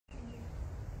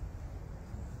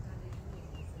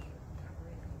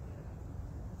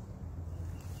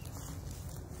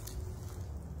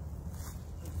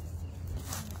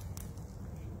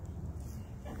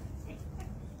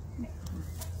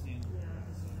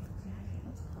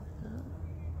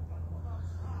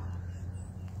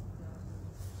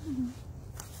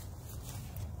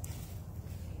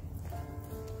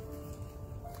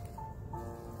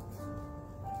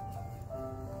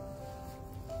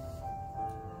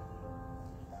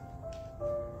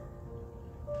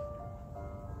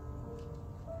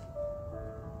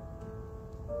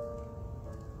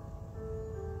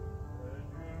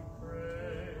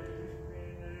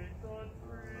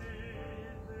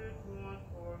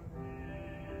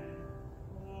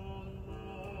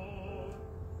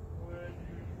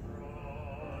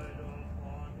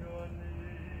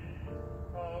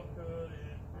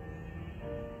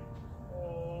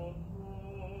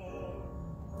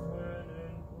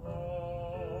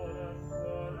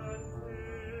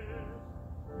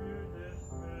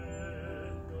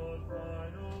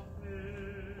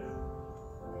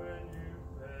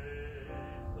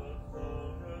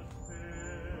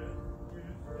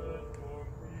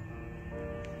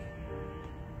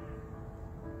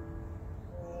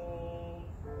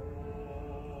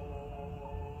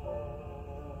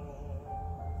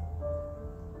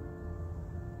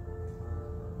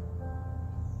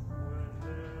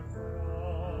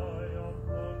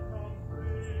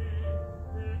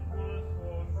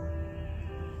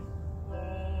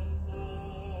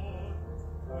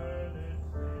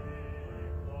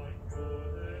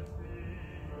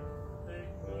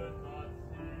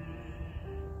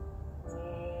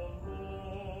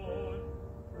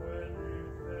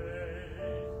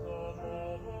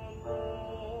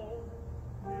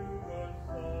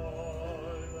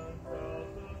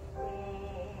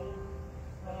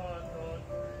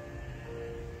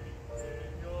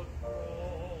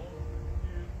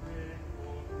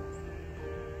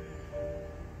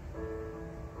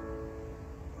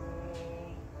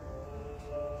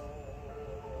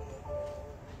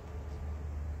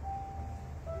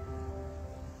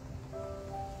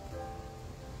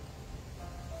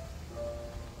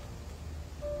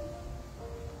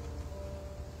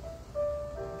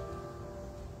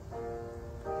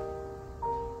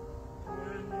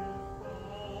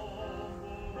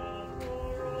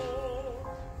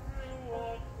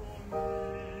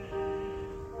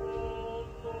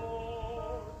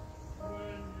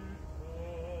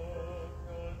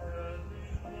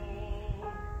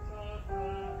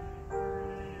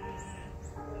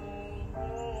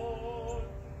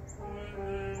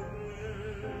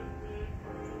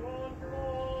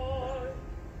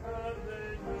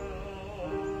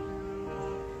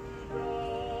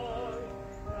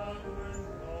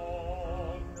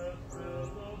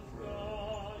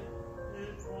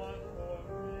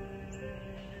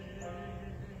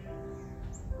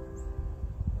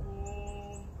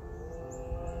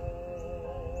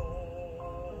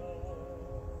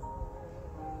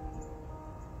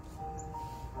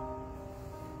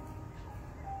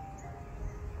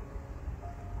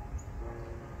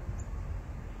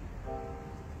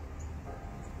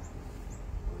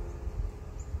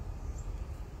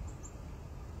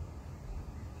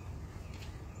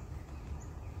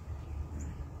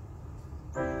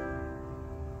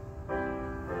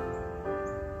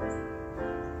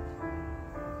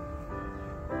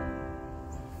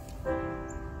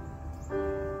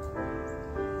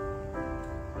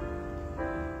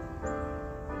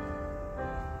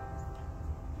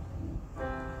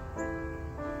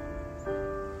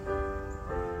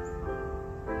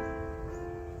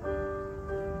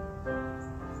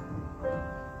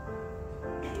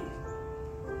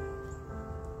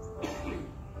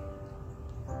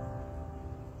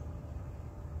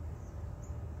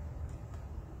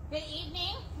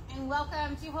and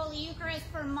welcome to Holy Eucharist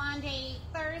for Maundy,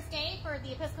 Thursday for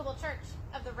the Episcopal Church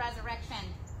of the Resurrection.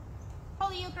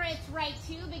 Holy Eucharist Rite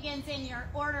 2 begins in your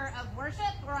order of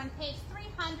worship. We're on page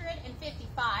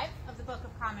 355 of the Book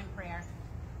of Common Prayer.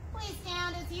 Please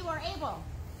stand as you are able.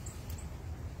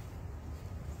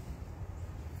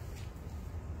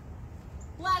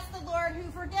 Bless the Lord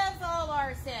who forgives all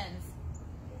our sins.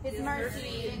 His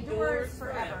mercy endures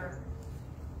forever.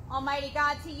 Almighty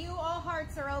God, to you all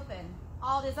hearts are open,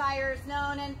 all desires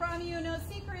known, and from you no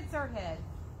secrets are hid.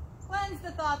 Cleanse the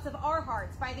thoughts of our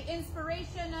hearts by the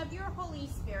inspiration of your Holy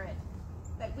Spirit,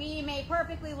 that we may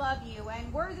perfectly love you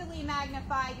and worthily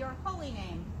magnify your holy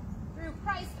name, through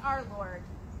Christ our Lord.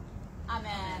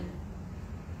 Amen.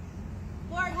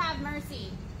 Lord, have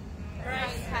mercy.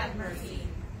 Christ, have mercy.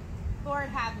 Lord,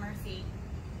 have mercy.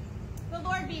 The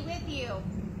Lord be with you.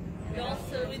 And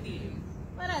also with you.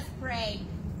 Let us pray.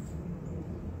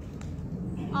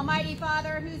 Almighty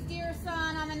Father, whose dear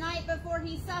Son, on the night before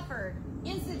he suffered,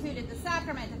 instituted the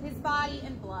sacrament of his body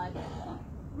and blood,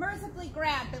 mercifully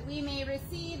grant that we may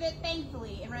receive it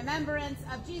thankfully in remembrance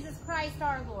of Jesus Christ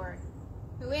our Lord,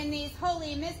 who in these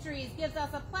holy mysteries gives us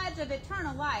a pledge of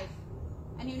eternal life,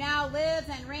 and who now lives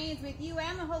and reigns with you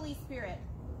and the Holy Spirit,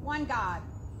 one God,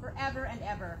 forever and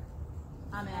ever.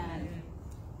 Amen. Amen.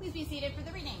 Please be seated for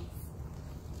the readings.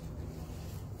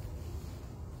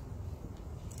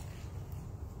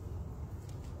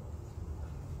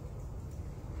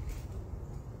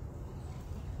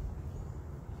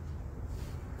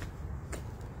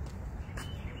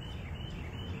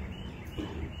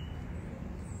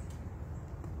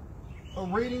 A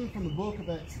reading from the book of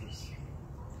Exodus.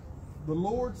 The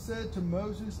Lord said to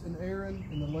Moses and Aaron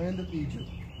in the land of Egypt,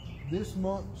 "This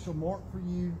month shall mark for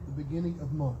you the beginning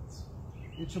of months.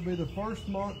 It shall be the first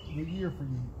month of the year for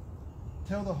you.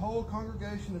 Tell the whole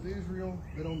congregation of Israel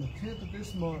that on the 10th of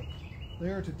this month they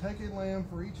are to take a lamb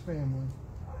for each family,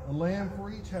 a lamb for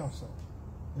each household.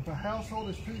 If a household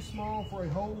is too small for a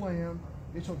whole lamb,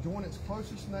 it shall join its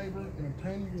closest neighbor in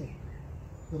obtaining one.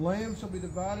 The lamb shall be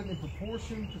divided in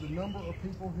proportion to the number of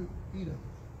people who eat it.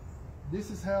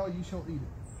 This is how you shall eat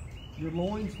it. Your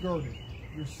loins girded,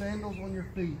 your sandals on your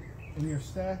feet, and your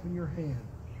staff in your hand,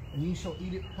 and ye shall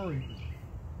eat it hurriedly.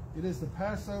 It is the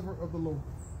Passover of the Lord.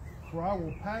 For I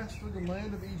will pass through the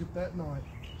land of Egypt that night,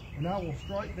 and I will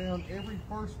strike down every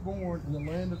firstborn in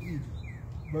the land of Egypt,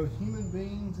 both human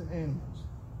beings and animals.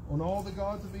 On all the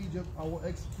gods of Egypt I will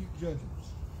execute judgments.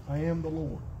 I am the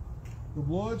Lord. The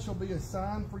blood shall be a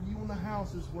sign for you in the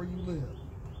houses where you live.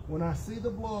 When I see the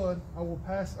blood, I will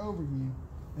pass over you,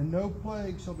 and no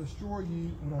plague shall destroy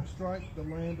you when I strike the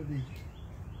land of Egypt.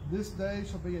 This day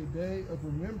shall be a day of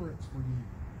remembrance for you.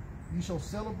 You shall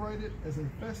celebrate it as a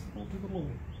festival to the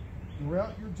Lord.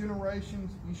 Throughout your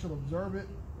generations you shall observe it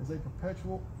as a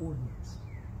perpetual ordinance."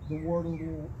 The word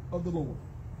of the Lord.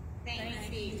 Thanks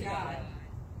be to God.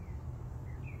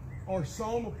 Our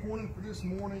psalm appointed for this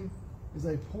morning is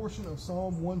a portion of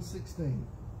Psalm 116.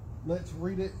 Let's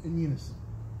read it in unison.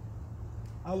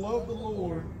 I love the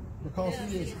Lord because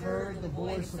he has heard the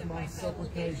voice of my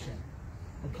supplication,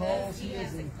 because he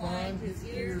has inclined his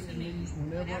ears to me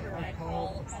whenever I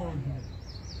call upon him.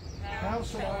 How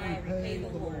shall I repay the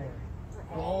Lord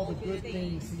for all the good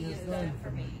things he has done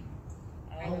for me?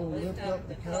 I will lift up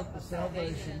the cup of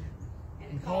salvation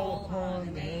and call upon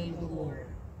the name of the Lord.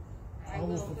 I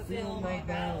will fulfill my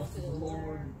vows to the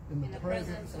Lord in the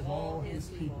presence of all his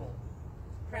people.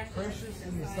 Precious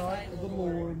in the sight of the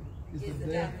Lord is the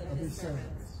death of his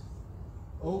servants.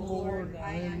 O Lord,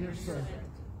 I am your servant.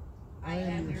 I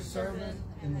am your servant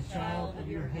and the child of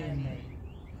your handmaid.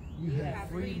 You have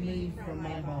freed me from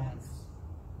my bonds.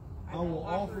 I will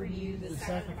offer you the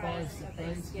sacrifice of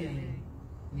thanksgiving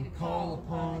and call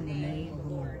upon the name of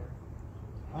the Lord.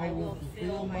 I will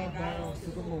fulfill my vows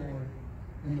to the Lord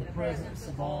in the presence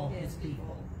of all his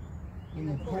people, in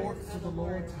the courts of the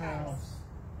Lord's house,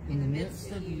 in the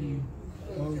midst of you,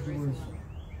 O Jerusalem.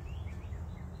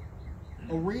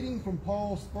 A reading from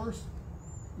Paul's first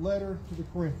letter to the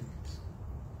Corinthians.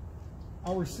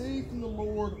 I received from the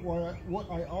Lord what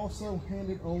I also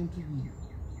handed on to you,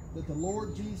 that the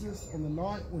Lord Jesus, on the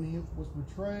night when he was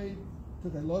betrayed,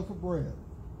 took a loaf of bread,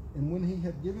 and when he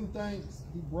had given thanks,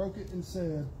 he broke it and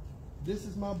said, "This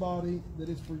is my body that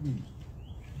is for you.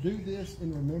 Do this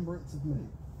in remembrance of me."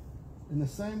 In the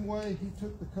same way he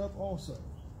took the cup also,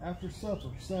 after supper,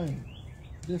 saying,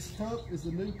 "This cup is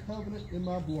the new covenant in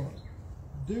my blood.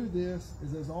 Do this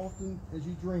as often as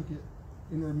you drink it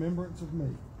in remembrance of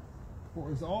me.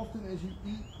 For as often as you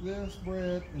eat this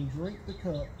bread and drink the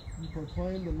cup, you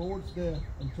proclaim the Lord's death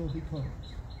until he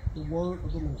comes." The word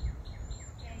of the Lord.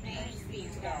 Thanks be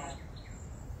to God.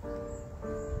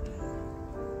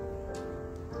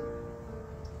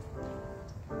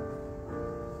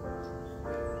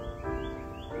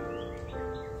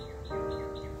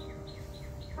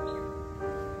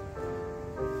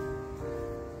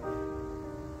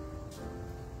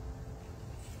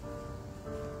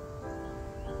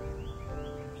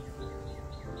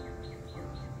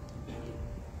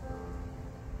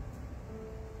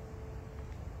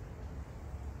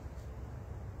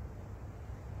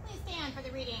 For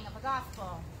the reading of the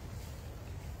Gospel.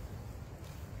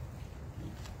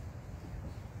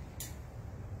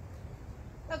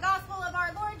 The Gospel of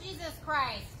our Lord Jesus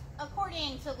Christ,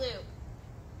 according to Luke.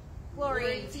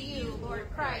 Glory to you, Lord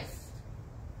Christ.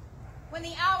 When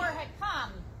the hour had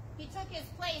come, he took his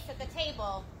place at the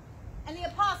table, and the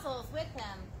apostles with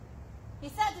him. He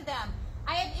said to them,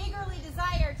 I have eagerly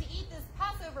desired to eat this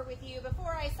Passover with you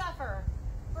before I suffer,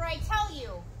 for I tell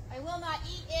you, I will not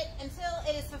eat it until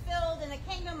it is fulfilled in the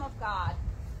kingdom of God.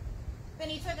 Then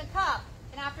he took a cup,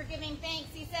 and after giving thanks,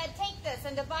 he said, Take this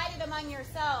and divide it among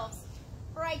yourselves.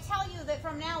 For I tell you that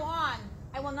from now on,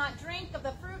 I will not drink of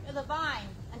the fruit of the vine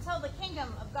until the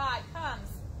kingdom of God comes.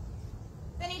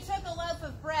 Then he took a loaf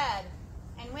of bread,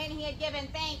 and when he had given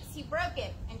thanks, he broke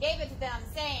it and gave it to them,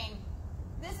 saying,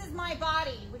 This is my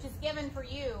body, which is given for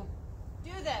you.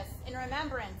 Do this in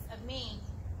remembrance of me.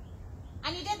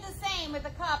 And he did the same with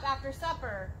the cup after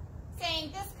supper,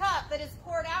 saying, This cup that is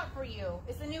poured out for you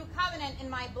is the new covenant in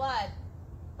my blood.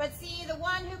 But see, the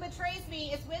one who betrays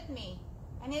me is with me,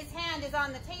 and his hand is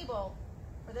on the table.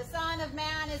 For the Son of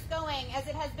Man is going as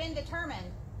it has been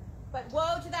determined. But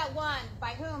woe to that one by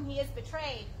whom he is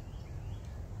betrayed.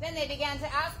 Then they began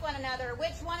to ask one another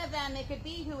which one of them it could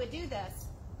be who would do this.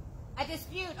 A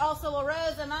dispute also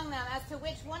arose among them as to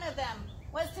which one of them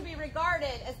was to be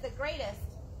regarded as the greatest.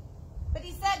 But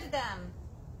he said to them,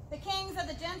 The kings of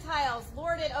the Gentiles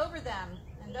lord it over them,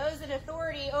 and those in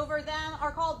authority over them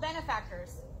are called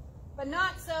benefactors. But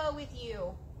not so with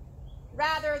you.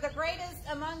 Rather, the greatest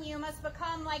among you must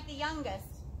become like the youngest,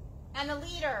 and the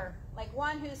leader like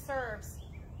one who serves.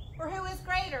 For who is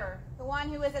greater, the one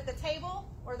who is at the table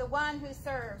or the one who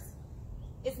serves?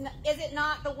 Is it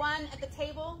not the one at the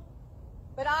table?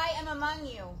 But I am among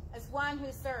you as one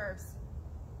who serves.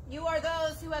 You are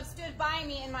those who have stood by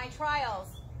me in my trials,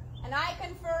 and I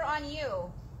confer on you,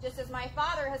 just as my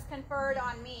Father has conferred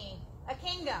on me, a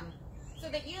kingdom, so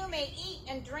that you may eat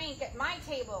and drink at my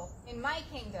table in my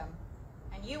kingdom,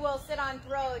 and you will sit on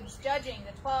thrones judging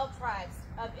the 12 tribes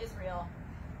of Israel.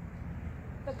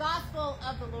 The Gospel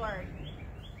of the Lord.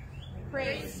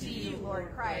 Praise to you,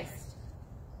 Lord Christ.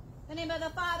 In the name of the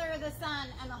Father, the Son,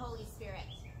 and the Holy Spirit.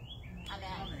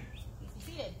 Amen. Please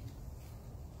be seated.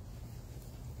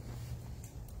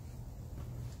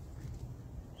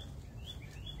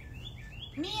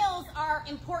 Meals are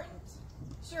important.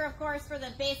 Sure, of course, for the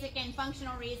basic and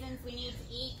functional reasons we need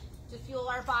to eat to fuel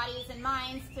our bodies and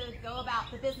minds to go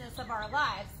about the business of our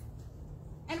lives.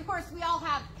 And of course, we all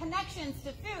have connections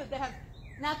to food that have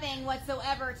nothing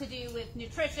whatsoever to do with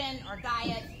nutrition or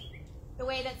diet, the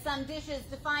way that some dishes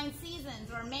define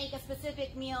seasons or make a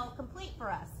specific meal complete for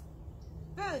us.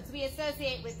 Foods we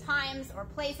associate with times or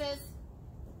places,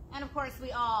 and of course,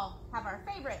 we all have our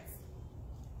favorites.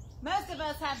 Most of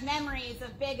us have memories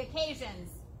of big occasions,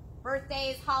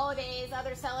 birthdays, holidays,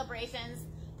 other celebrations,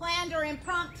 planned or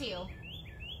impromptu.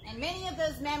 And many of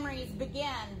those memories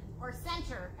begin or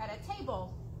center at a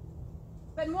table.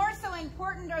 But more so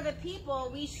important are the people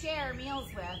we share meals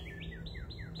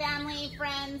with. Family,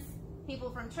 friends, people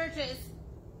from churches,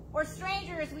 or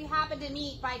strangers we happen to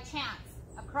meet by chance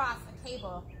across a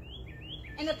table.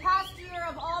 In the past year,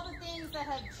 of all the things that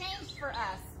have changed for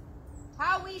us,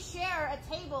 how we share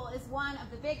a table is one of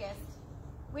the biggest,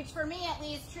 which for me at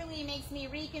least truly makes me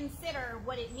reconsider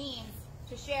what it means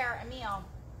to share a meal.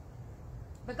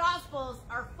 The Gospels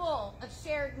are full of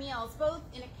shared meals, both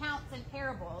in accounts and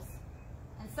parables,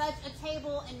 and such a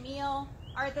table and meal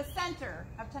are at the center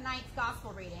of tonight's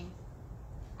Gospel reading.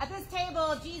 At this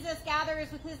table, Jesus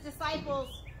gathers with his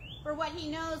disciples for what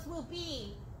he knows will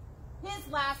be his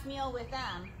last meal with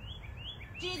them.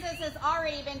 Jesus has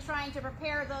already been trying to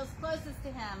prepare those closest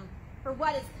to him for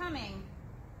what is coming,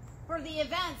 for the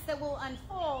events that will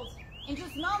unfold in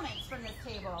just moments from this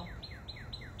table.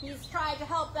 He's tried to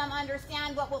help them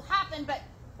understand what will happen, but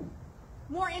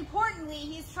more importantly,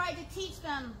 he's tried to teach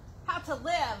them how to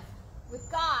live with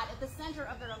God at the center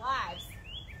of their lives.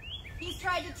 He's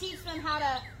tried to teach them how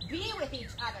to be with each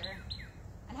other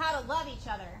and how to love each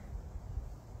other.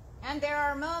 And there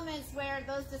are moments where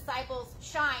those disciples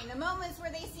shine, the moments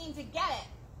where they seem to get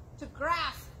it, to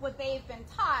grasp what they've been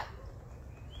taught.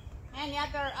 And yet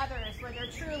there are others where they're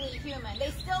truly human.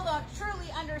 They still don't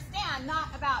truly understand,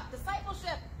 not about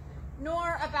discipleship,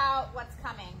 nor about what's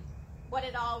coming, what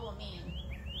it all will mean.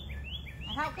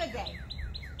 And how could they?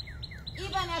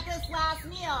 Even at this last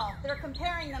meal, they're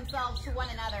comparing themselves to one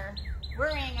another,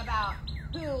 worrying about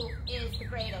who is the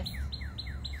greatest.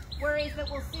 Worries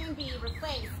that will soon be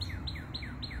replaced.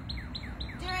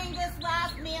 During this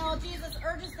last meal, Jesus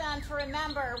urges them to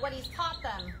remember what he's taught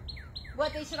them,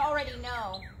 what they should already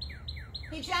know.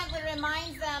 He gently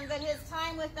reminds them that his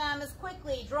time with them is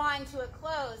quickly drawing to a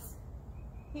close.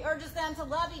 He urges them to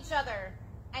love each other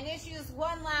and issues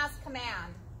one last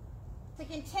command: to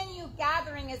continue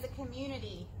gathering as a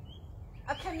community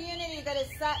that is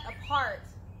set apart,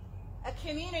 a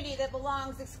community that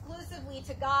belongs exclusively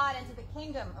to God and to the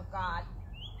kingdom of God,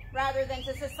 rather than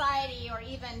to society or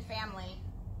even family.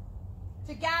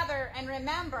 To gather and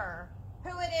remember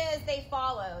who it is they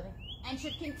followed and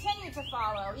should continue to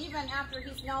follow even after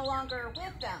he's no longer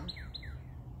with them.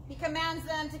 He commands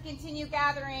them to continue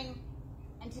gathering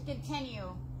and to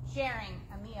continue sharing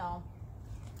a meal.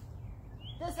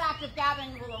 This act of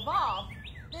gathering will evolve.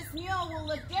 This meal will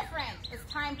look different as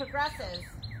time progresses,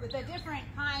 with a different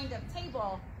kind of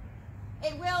table.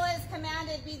 It will, as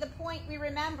commanded, be the point we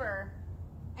remember,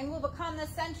 and will become the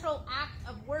central act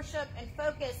of worship and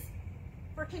focus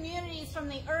for communities from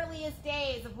the earliest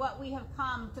days of what we have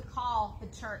come to call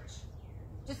the church,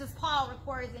 just as Paul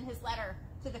records in his letter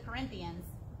to the Corinthians.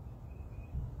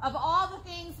 Of all the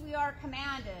things we are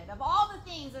commanded, of all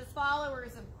the things as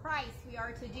followers of Christ we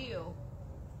are to do,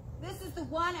 this is the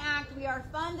one act we are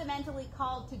fundamentally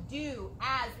called to do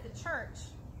as the church,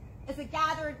 as a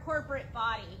gathered corporate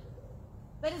body.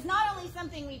 That is not only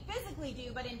something we physically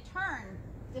do, but in turn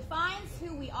defines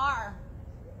who we are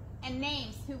and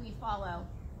names who we follow.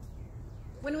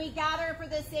 When we gather for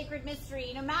this sacred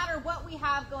mystery, no matter what we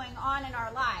have going on in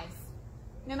our lives,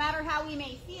 no matter how we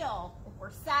may feel, if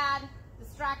we're sad,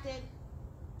 distracted,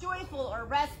 joyful or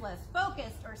restless,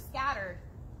 focused or scattered,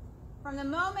 from the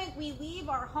moment we leave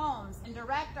our homes and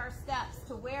direct our steps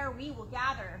to where we will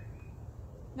gather,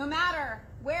 no matter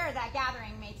where that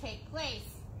gathering may take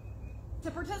place, to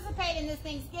participate in this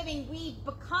Thanksgiving, we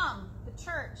become the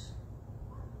church.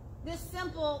 This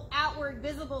simple, outward,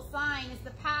 visible sign is the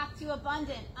path to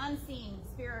abundant, unseen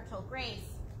spiritual grace.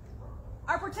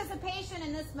 Our participation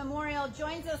in this memorial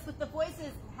joins us with the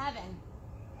voices in heaven,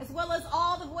 as well as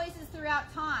all the voices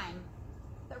throughout time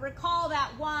that recall that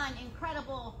one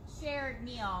incredible shared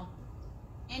meal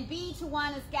and be to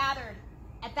one as gathered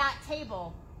at that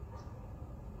table.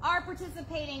 Our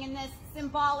participating in this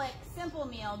symbolic, simple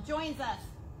meal joins us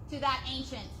to that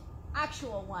ancient,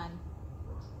 actual one.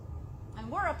 And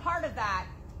we're a part of that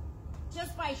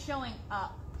just by showing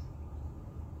up.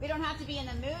 We don't have to be in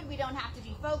the mood. We don't have to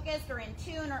be focused or in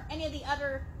tune or any of the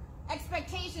other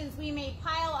expectations we may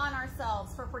pile on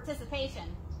ourselves for participation.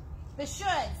 The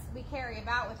shoulds we carry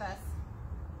about with us.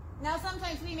 Now,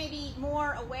 sometimes we may be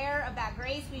more aware of that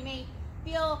grace. We may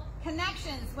feel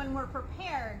connections when we're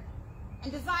prepared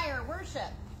and desire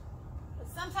worship. But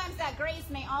sometimes that grace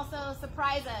may also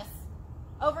surprise us,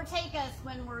 overtake us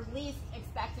when we're least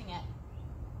expecting it.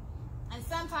 And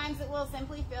sometimes it will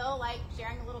simply feel like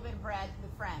sharing a little bit of bread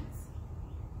with friends.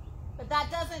 But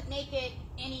that doesn't make it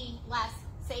any less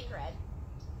sacred.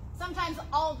 Sometimes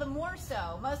all the more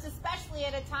so, most especially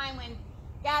at a time when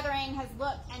gathering has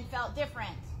looked and felt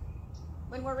different,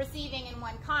 when we're receiving in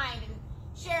one kind and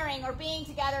sharing or being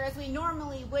together as we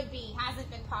normally would be hasn't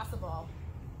been possible.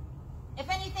 If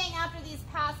anything, after these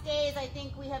past days, I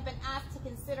think we have been asked to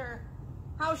consider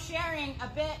how sharing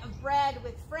a bit of bread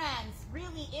with friends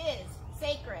really is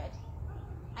sacred,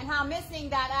 and how missing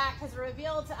that act has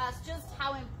revealed to us just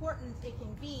how important it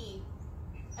can be,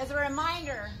 as a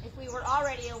reminder, if we were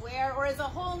already aware, or as a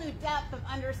whole new depth of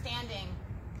understanding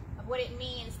of what it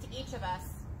means to each of us.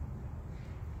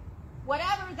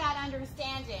 Whatever that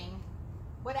understanding,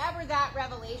 whatever that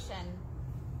revelation,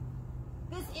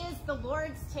 this is the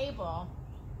Lord's table.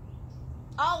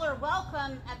 All are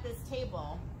welcome at this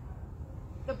table.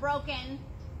 The broken,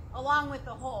 along with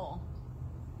the whole.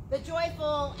 The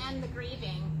joyful and the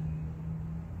grieving.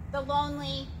 The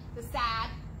lonely, the sad.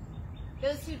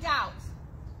 Those who doubt.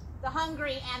 The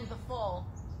hungry and the full.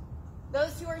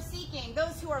 Those who are seeking,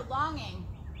 those who are longing.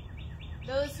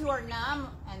 Those who are numb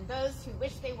and those who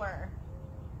wish they were.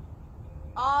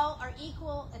 All are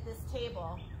equal at this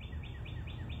table.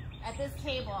 At this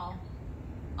table,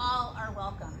 all are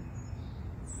welcome.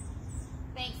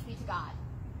 Thanks be to God.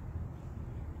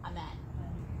 Amen.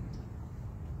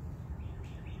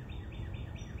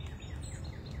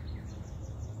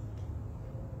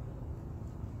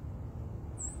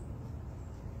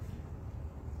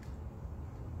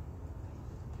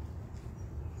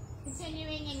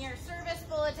 Continuing in your service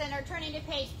bulletin or turning to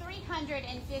page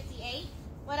 358,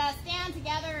 let us stand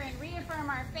together and reaffirm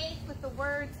our faith with the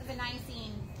words of the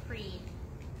Nicene Creed.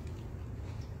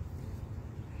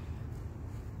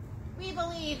 We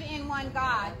believe in one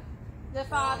God, the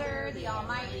Father, the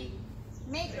Almighty,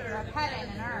 maker of heaven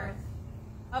and earth,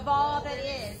 of all that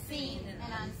is seen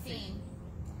and unseen.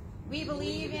 We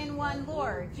believe in one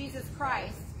Lord, Jesus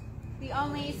Christ, the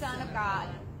only Son of God,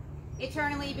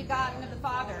 eternally begotten of the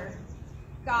Father,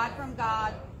 God from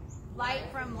God, light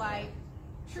from light,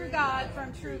 true God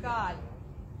from true God,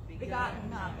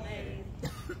 begotten, not made,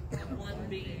 one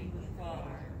being with the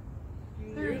Father.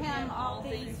 Through him all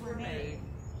things were made.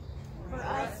 For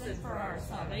us and for our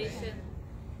salvation,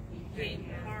 he came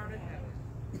incarnate.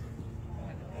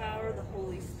 By the power of the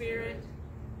Holy Spirit,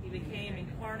 he became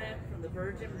incarnate from the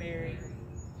Virgin Mary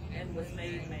and was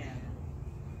made man.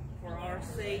 For our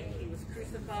sake, he was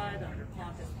crucified under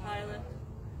Pontius Pilate.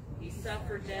 He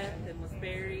suffered death and was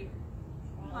buried.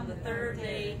 On the third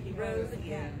day, he rose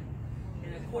again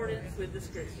in accordance with the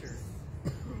Scriptures.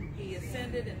 He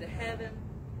ascended into heaven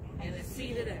and is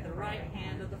seated at the right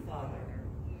hand of the Father.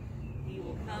 He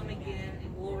will come again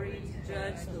in glory to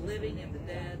judge the living and the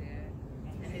dead,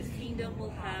 and his kingdom will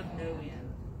have no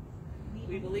end.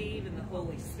 We believe in the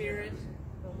Holy Spirit,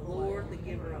 the Lord, the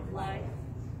giver of life,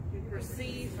 who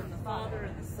proceeds from the Father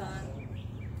and the Son.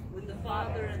 With the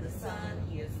Father and the Son,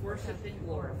 he is worshipped and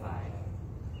glorified.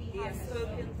 He has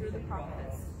spoken through the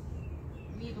prophets.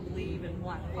 We believe in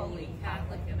one holy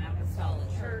Catholic and Apostolic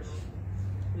Church.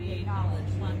 We acknowledge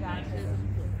one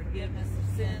baptism for forgiveness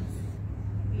of sins.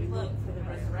 We look for the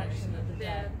resurrection of the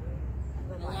dead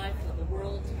and the life of the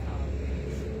world to come.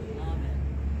 Amen.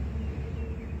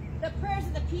 The prayers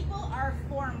of the people are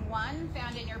Form 1,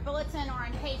 found in your bulletin or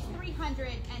on page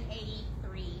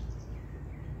 383.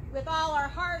 With all our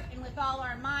heart and with all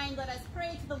our mind, let us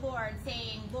pray to the Lord,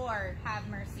 saying, Lord, have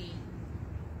mercy.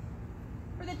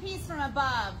 For the peace from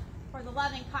above, for the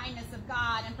loving kindness of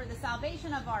God, and for the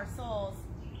salvation of our souls,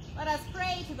 let us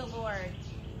pray to the Lord.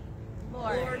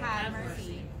 Lord, have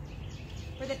mercy.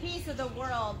 For the peace of the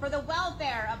world, for the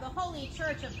welfare of the Holy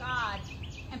Church of God,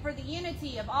 and for the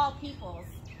unity of all peoples,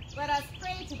 let us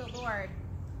pray to the Lord.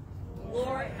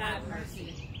 Lord, have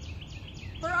mercy.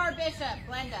 For our Bishop,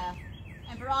 Glenda,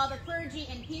 and for all the clergy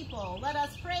and people, let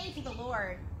us pray to the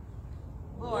Lord.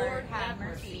 Lord, have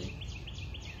mercy.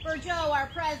 For Joe, our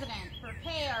President, for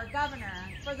Kay, our Governor,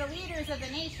 for the leaders of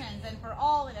the nations, and for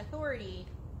all in authority,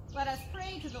 let us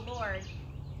pray to the Lord.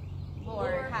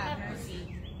 Lord, have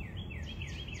mercy.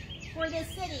 For this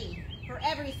city, for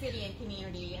every city and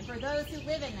community, and for those who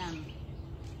live in them,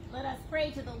 let us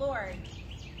pray to the Lord.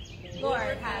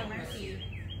 Lord, have mercy.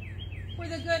 For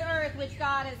the good earth which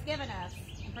God has given us,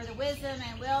 and for the wisdom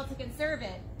and will to conserve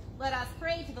it, let us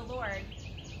pray to the Lord.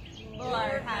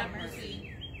 Lord, have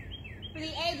mercy. For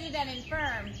the aged and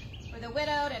infirm, for the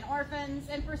widowed and orphans,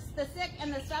 and for the sick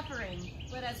and the suffering,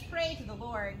 let us pray to the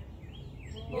Lord.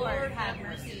 Lord, have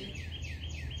mercy.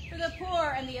 For the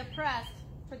poor and the oppressed,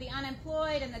 for the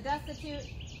unemployed and the destitute,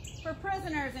 for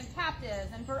prisoners and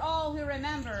captives, and for all who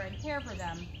remember and care for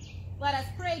them, let us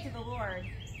pray to the Lord.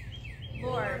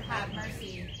 Lord, have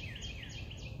mercy.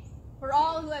 For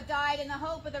all who have died in the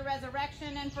hope of the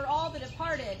resurrection, and for all the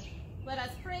departed, let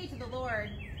us pray to the Lord.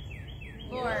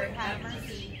 Lord, have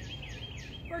mercy.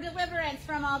 For deliverance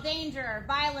from all danger,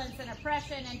 violence, and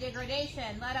oppression and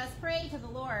degradation, let us pray to the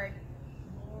Lord.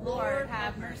 Lord,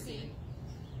 have mercy.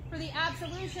 For the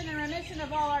absolution and remission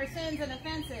of all our sins and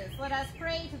offenses, let us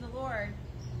pray to the Lord.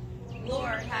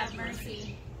 Lord, have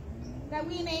mercy. That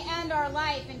we may end our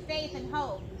life in faith and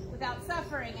hope, without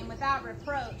suffering and without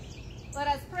reproach, let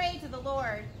us pray to the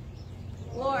Lord.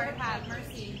 Lord, have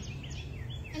mercy.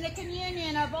 In the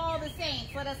communion of all the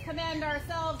saints, let us commend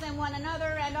ourselves and one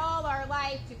another and all our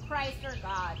life to Christ our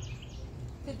God.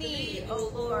 To thee, O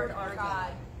Lord our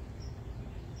God.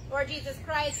 Lord Jesus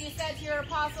Christ, you said to your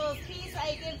apostles, peace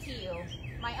I give to you,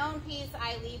 my own peace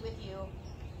I leave with you.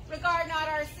 Regard not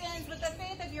our sins, but the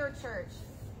faith of your church,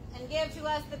 and give to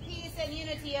us the peace and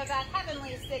unity of that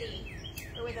heavenly city,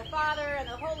 where with the Father and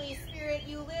the Holy Spirit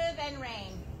you live and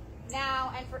reign,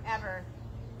 now and forever.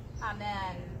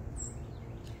 Amen.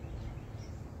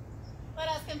 Let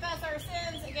us confess our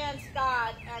sins against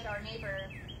God and our neighbor.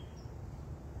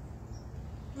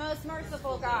 Most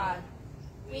merciful God,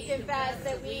 we confess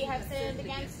that we have sinned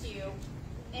against you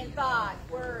in thought,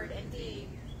 word, and deed,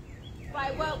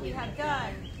 by what we have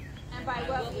done and by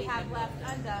what we have left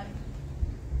undone.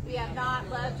 We have not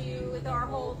loved you with our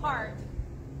whole heart.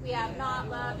 We have not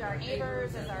loved our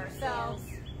neighbors as ourselves.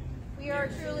 We are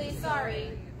truly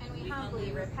sorry, and we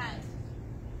humbly repent.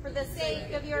 For the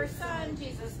sake of your Son,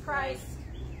 Jesus Christ,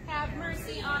 have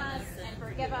mercy on us and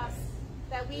forgive us,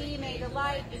 that we may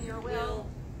delight in your will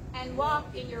and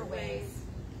walk in your ways,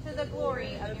 to the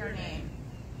glory of your name.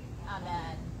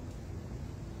 Amen.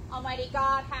 Almighty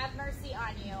God, have mercy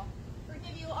on you.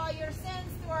 Forgive you all your sins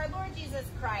through our Lord Jesus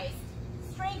Christ.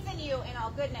 Strengthen you in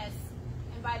all goodness,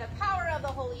 and by the power of the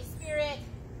Holy Spirit,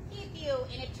 keep you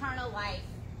in eternal life.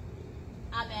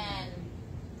 Amen.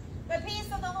 The peace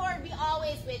of the Lord be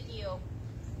always with you,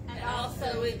 and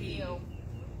also with you.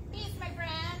 Peace, my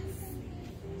friends.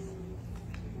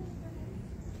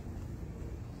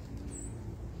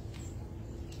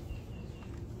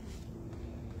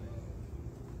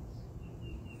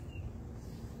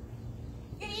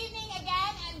 Good evening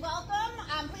again, and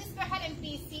welcome. Please go ahead and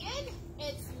be seated.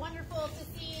 It's wonderful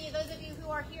to see those of you who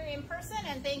are here in person,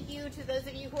 and thank you to those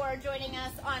of you who are joining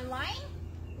us online.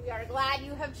 We are glad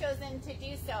you have chosen to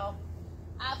do so.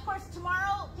 Of course,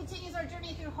 tomorrow continues our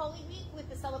journey through Holy Week with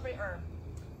the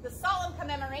solemn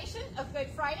commemoration of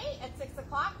Good Friday at 6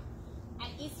 o'clock,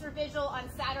 and Easter Vigil on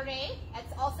Saturday.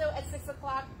 It's also at 6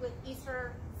 o'clock with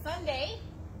Easter Sunday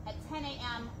at 10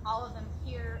 a.m., all of them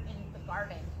here in the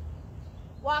garden.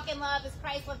 Walk in love as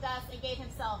Christ loved us and gave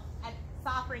himself as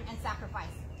offering and sacrifice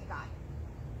to God.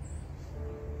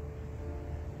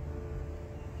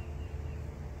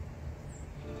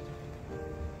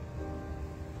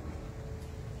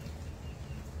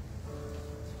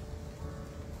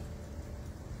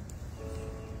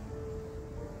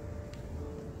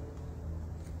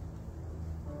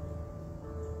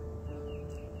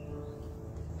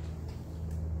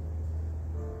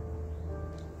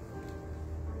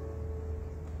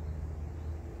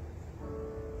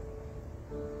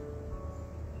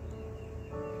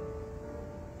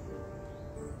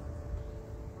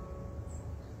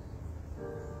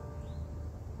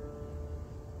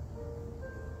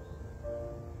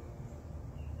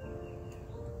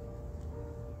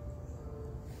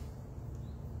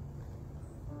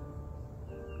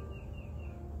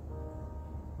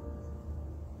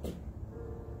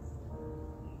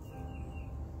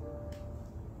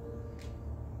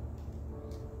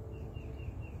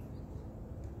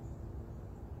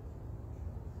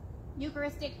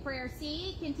 Eucharistic Prayer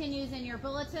C continues in your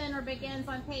bulletin or begins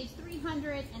on page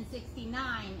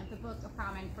 369 of the Book of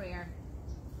Common Prayer.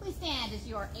 Please stand as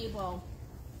you are able.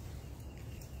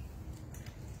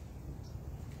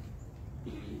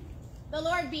 The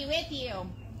Lord be with you.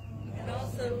 And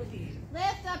also with you.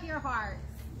 Lift up your hearts.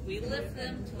 We lift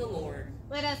them to the Lord.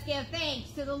 Let us give thanks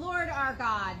to the Lord our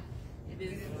God. It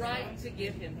is right to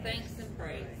give him thanks and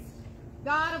praise.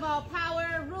 God of all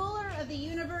power, ruler of the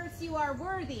universe, you are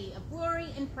worthy of glory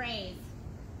and praise.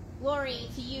 Glory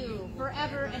to you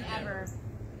forever and ever.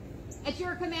 At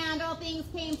your command, all things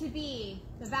came to be.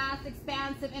 The vast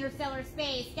expanse of interstellar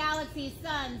space, galaxies,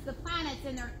 suns, the planets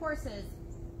in their courses,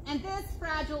 and this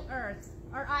fragile earth,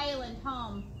 our island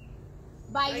home.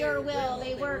 By your will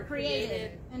they were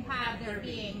created and have their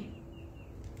being.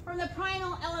 From the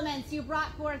primal elements you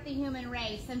brought forth the human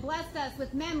race and blessed us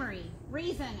with memory,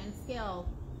 reason, and skill.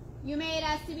 You made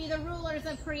us to be the rulers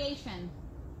of creation,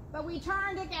 but we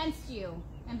turned against you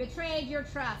and betrayed your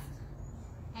trust,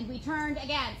 and we turned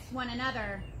against one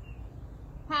another.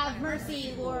 Have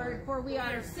mercy, Lord, for we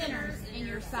are sinners in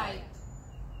your sight.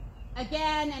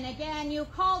 Again and again you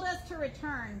called us to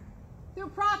return. Through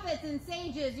prophets and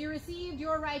sages you received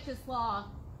your righteous law,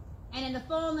 and in the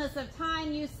fullness of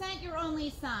time you sent your only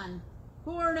Son,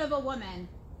 born of a woman,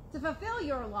 to fulfill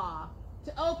your law,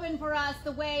 to open for us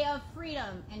the way of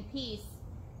freedom and peace.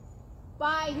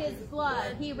 By his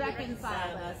blood he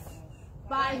reconciled us.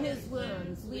 By his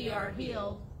wounds we are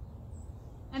healed.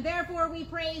 And therefore we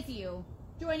praise you,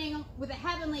 joining with a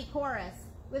heavenly chorus,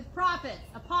 with prophets,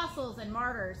 apostles, and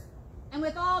martyrs, and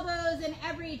with all those in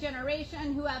every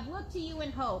generation who have looked to you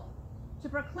in hope, to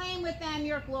proclaim with them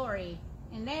your glory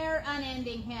in their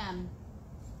unending hymn.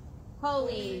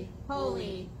 Holy,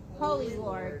 holy, holy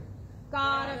Lord,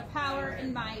 God of power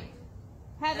and might,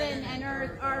 heaven and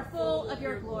earth are full of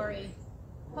your glory.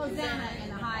 Hosanna in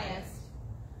the highest.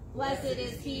 Blessed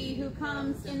is he who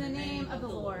comes in the name of the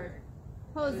Lord.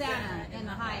 Hosanna in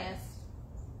the highest.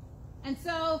 And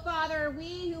so, Father,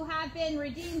 we who have been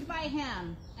redeemed by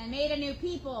him and made a new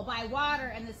people by water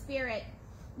and the Spirit,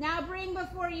 now bring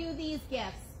before you these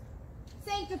gifts.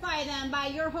 Sanctify them by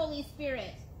your Holy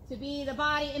Spirit to be the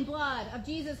body and blood of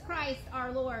Jesus Christ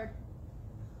our Lord.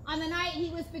 On the night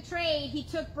he was betrayed, he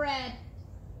took bread,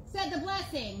 said the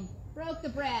blessing, broke the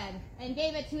bread, and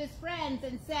gave it to his friends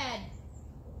and said,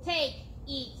 "Take,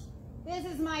 eat. This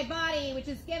is my body which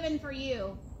is given for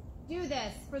you. Do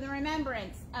this for the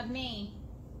remembrance of me."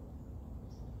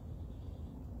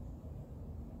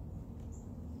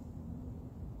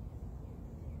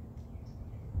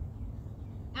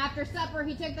 After supper,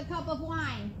 he took the cup of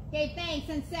wine, gave thanks,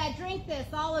 and said, "Drink this,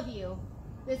 all of you.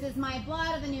 This is my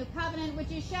blood of the new covenant, which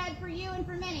is shed for you and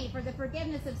for many for the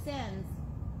forgiveness of sins.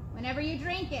 Whenever you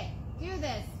drink it, do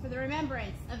this for the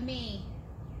remembrance of me."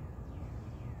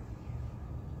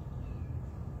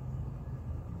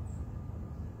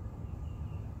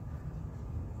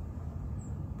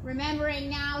 Remembering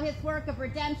now his work of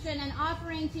redemption and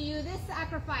offering to you this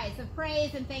sacrifice of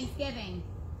praise and thanksgiving,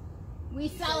 we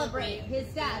celebrate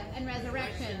his death and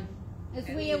resurrection as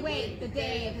we await the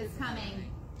day of his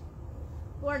coming.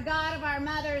 Lord God of our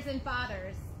mothers and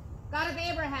fathers, God of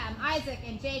Abraham, Isaac,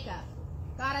 and Jacob,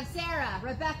 God of Sarah,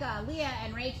 Rebekah, Leah,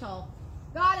 and Rachel,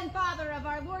 God and Father of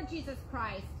our Lord Jesus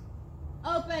Christ,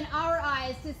 open our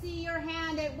eyes to see your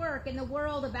hand at work in the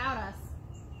world about us.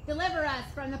 Deliver us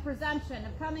from the presumption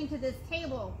of coming to this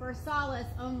table for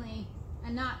solace only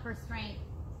and not for strength,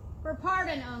 for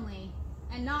pardon only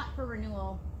and not for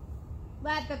renewal.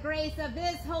 Let the grace of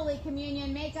this Holy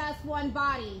Communion make us one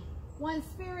body, one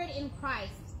spirit in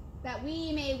Christ, that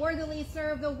we may worthily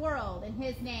serve the world in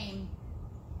his name.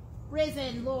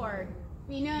 Risen Lord,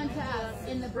 be known to us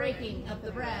in the breaking of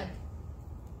the bread.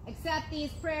 Accept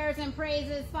these prayers and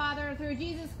praises, Father, through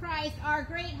Jesus Christ, our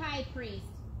great high priest,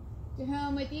 to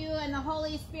whom with you and the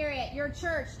Holy Spirit your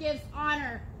church gives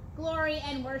honor, glory,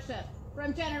 and worship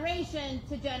from generation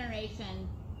to generation.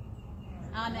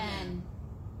 Amen.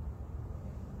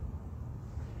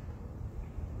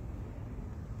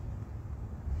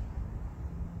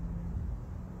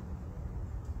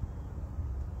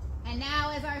 And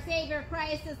now, as our Savior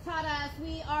Christ has taught us,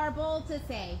 we are bold to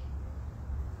say,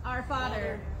 "Our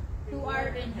Father, who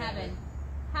art in heaven,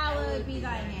 hallowed be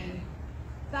thy name.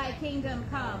 Thy kingdom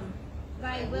come,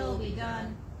 thy will be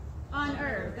done, on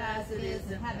earth as it is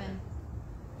in heaven.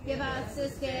 Give us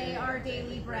this day our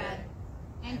daily bread,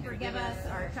 and forgive us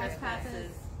our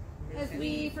trespasses, as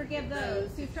we forgive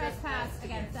those who trespass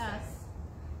against us.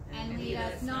 And lead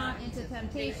us not into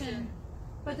temptation,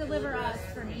 but deliver us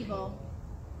from evil.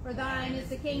 For thine is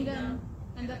the kingdom,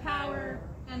 and the power,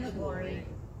 and the glory,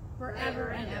 forever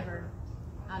and ever.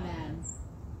 Amen."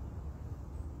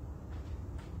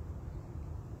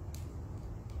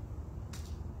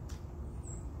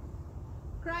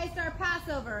 Christ our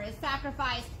Passover is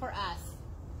sacrificed for us.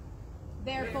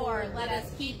 Therefore, let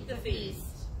us keep the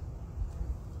feast.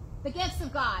 The gifts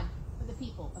of God for the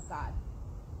people of God.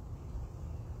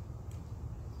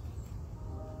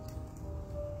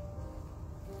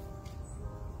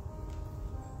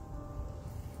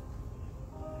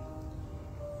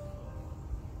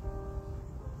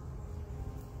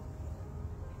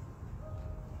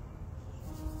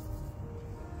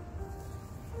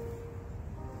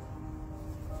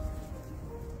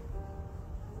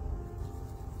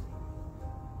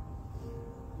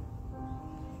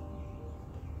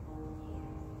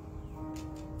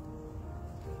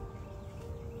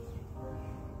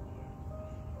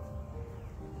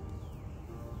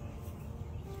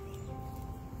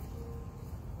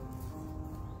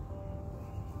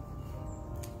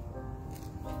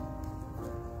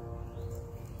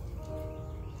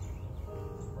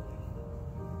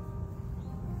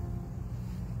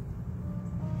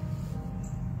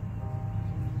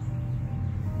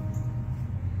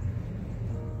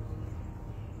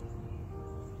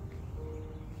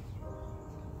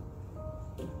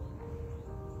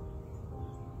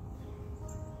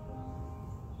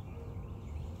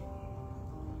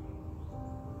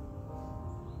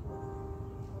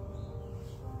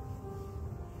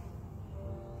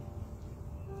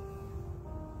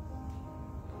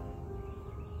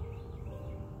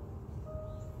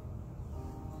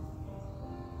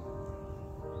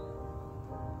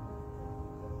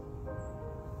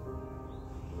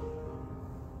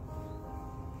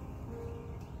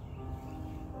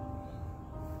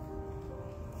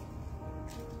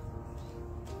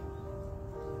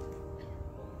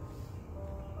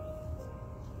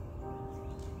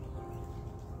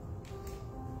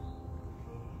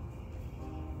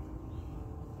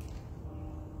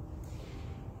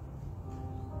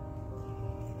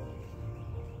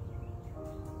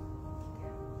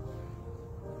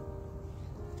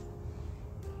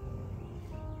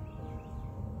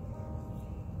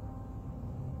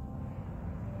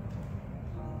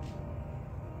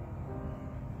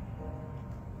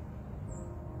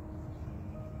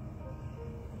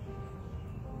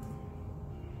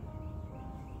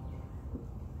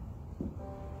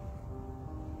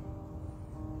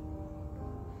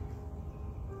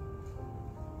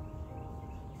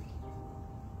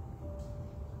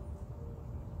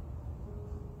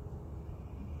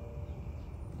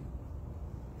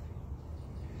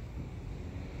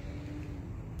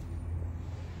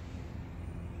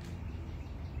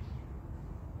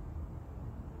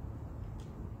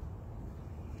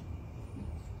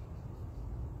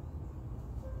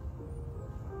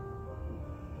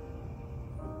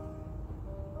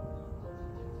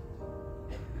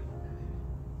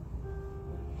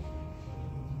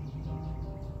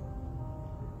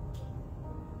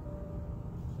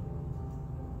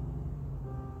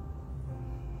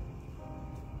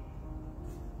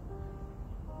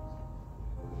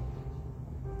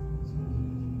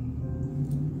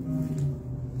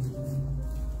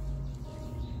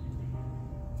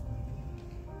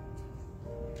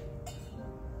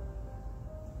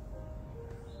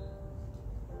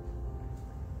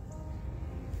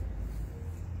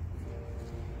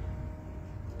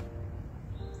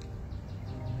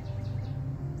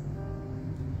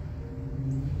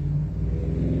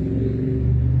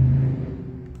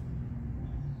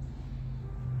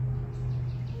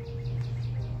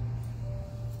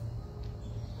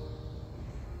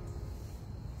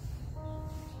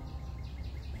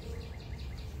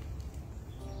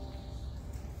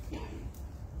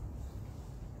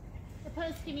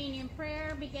 post-communion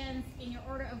prayer begins in your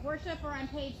order of worship or on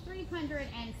page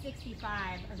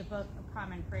 365 of the Book of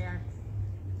Common Prayer.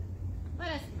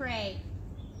 Let us pray.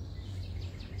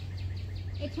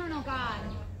 Eternal God,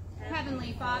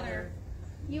 Heavenly Father,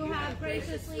 you have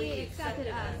graciously accepted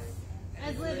us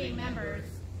as living members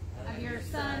of your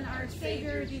Son, our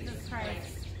Savior, Jesus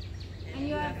Christ, and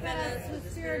you have fed us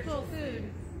with spiritual food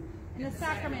in the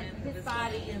sacrament of his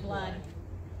body and blood.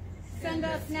 Send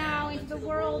us now into the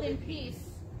world in peace,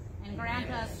 and grant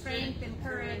us strength and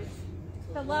courage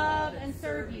to love and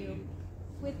serve you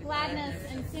with gladness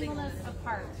and singleness of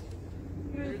heart.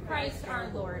 Through Christ our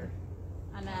Lord.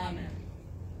 Amen.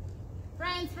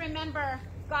 Friends, remember,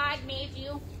 God made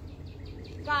you,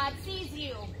 God sees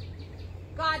you,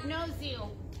 God knows you,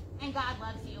 and God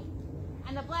loves you.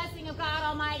 And the blessing of God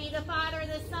Almighty, the Father,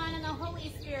 the Son, and the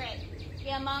Holy Spirit be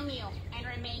among you and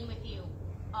remain with you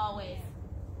always.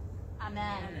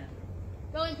 Amen. Amen.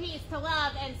 Go in peace to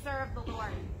love and serve the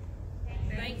Lord.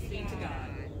 Thanks be to God.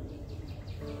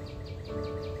 Thank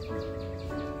you.